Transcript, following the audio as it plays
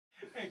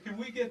Hey, can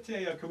we get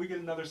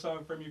another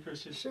song from you,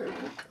 Christian? Sure. I'll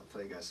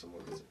play you guys some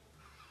more music.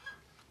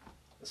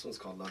 This one's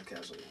called Love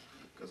Casualty.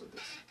 It goes with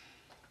this.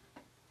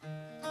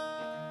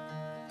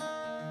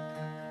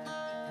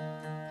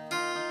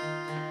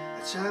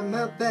 I tried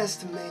my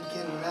best to make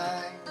it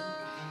right.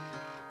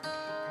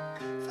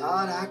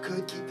 Thought I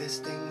could keep this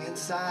thing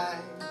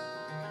inside.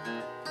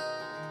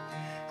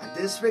 I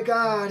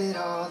disregarded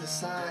all the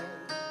signs.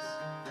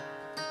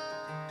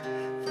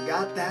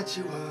 Forgot that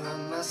you were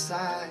on my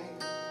side.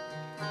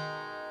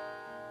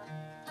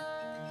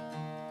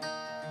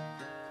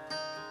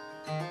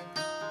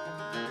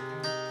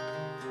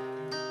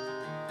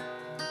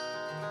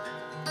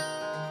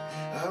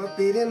 A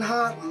beating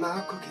heart and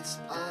my crooked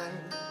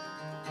spine.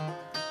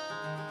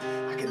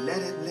 I could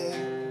let it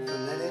live or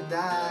let it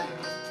die.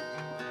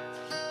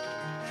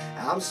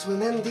 I'm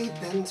swimming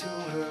deep into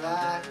her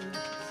eyes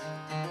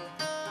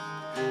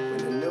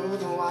when I know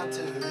the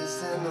water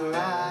isn't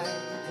right.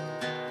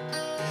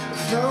 I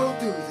flow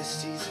through the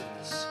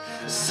seasons,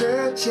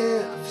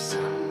 searching for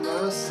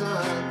summer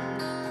sun.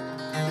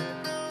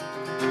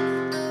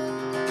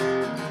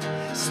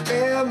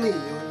 Spare me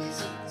your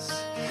reasons,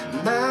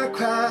 my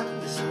crime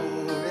is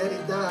already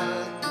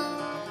done.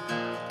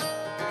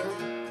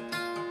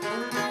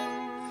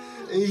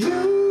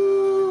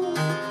 You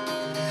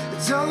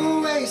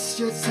don't waste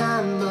your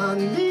time on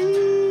me,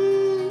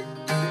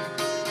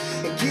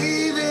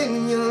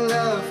 giving your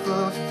love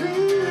for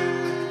free.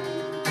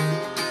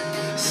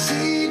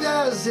 She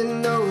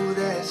doesn't know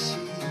that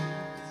she's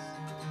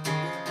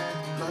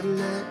my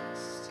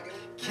next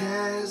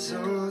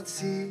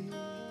casualty.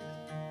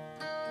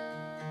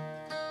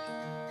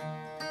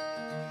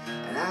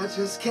 And I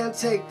just can't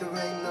take the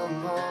rain no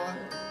more,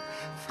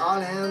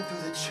 falling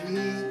through the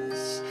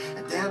trees,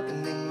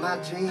 dampening my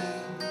dreams.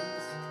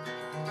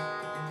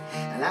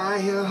 And I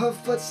hear her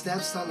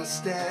footsteps on the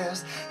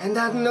stairs, and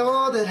I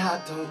know that I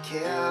don't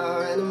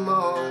care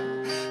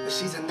anymore. But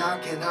she's a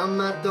knocking on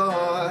my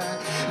door.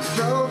 I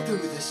flow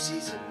through the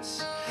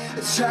seasons,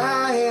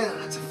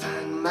 trying to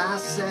find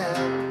myself.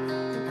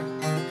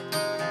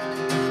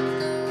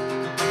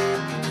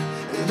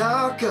 And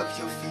lock up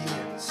your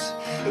feelings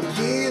and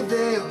give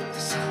them to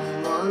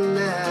someone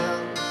else.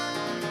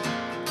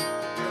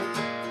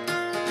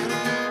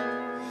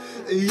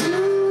 You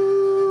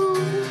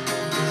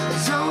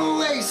don't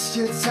waste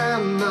your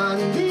time on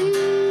me,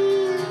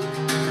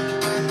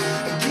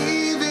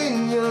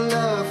 giving your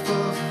love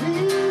for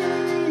free.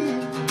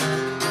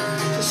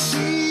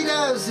 She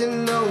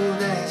doesn't know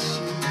that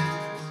she's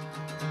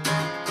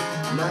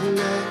my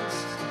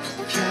next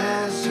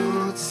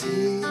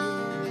casualty.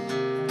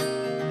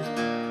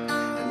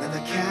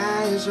 Another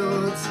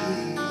casualty.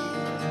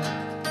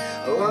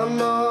 One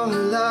more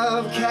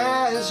love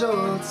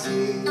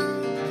casualty.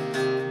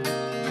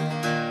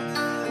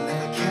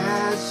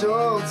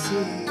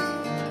 Casualty.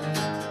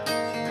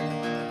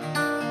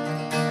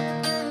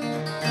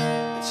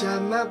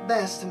 Tried my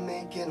best to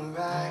make it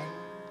right,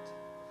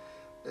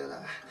 but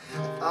I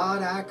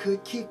thought I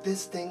could keep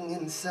this thing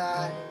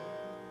inside.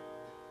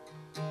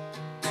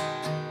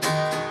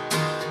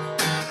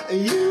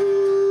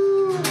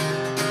 You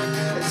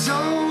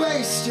don't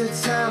waste your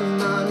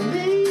time on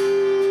me,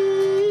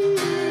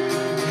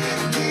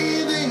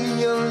 giving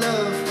your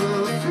love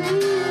for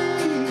free.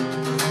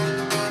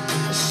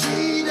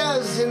 She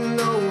doesn't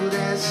know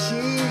that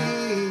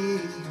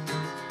she's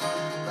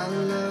my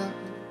love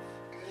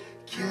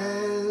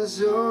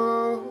casualty.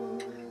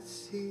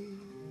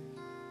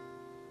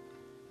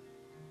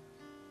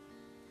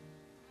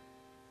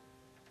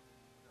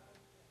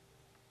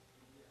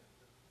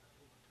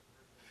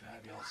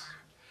 Fabulous.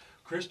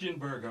 Christian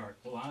Burghardt,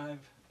 live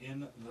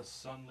in the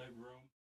Sunlit room.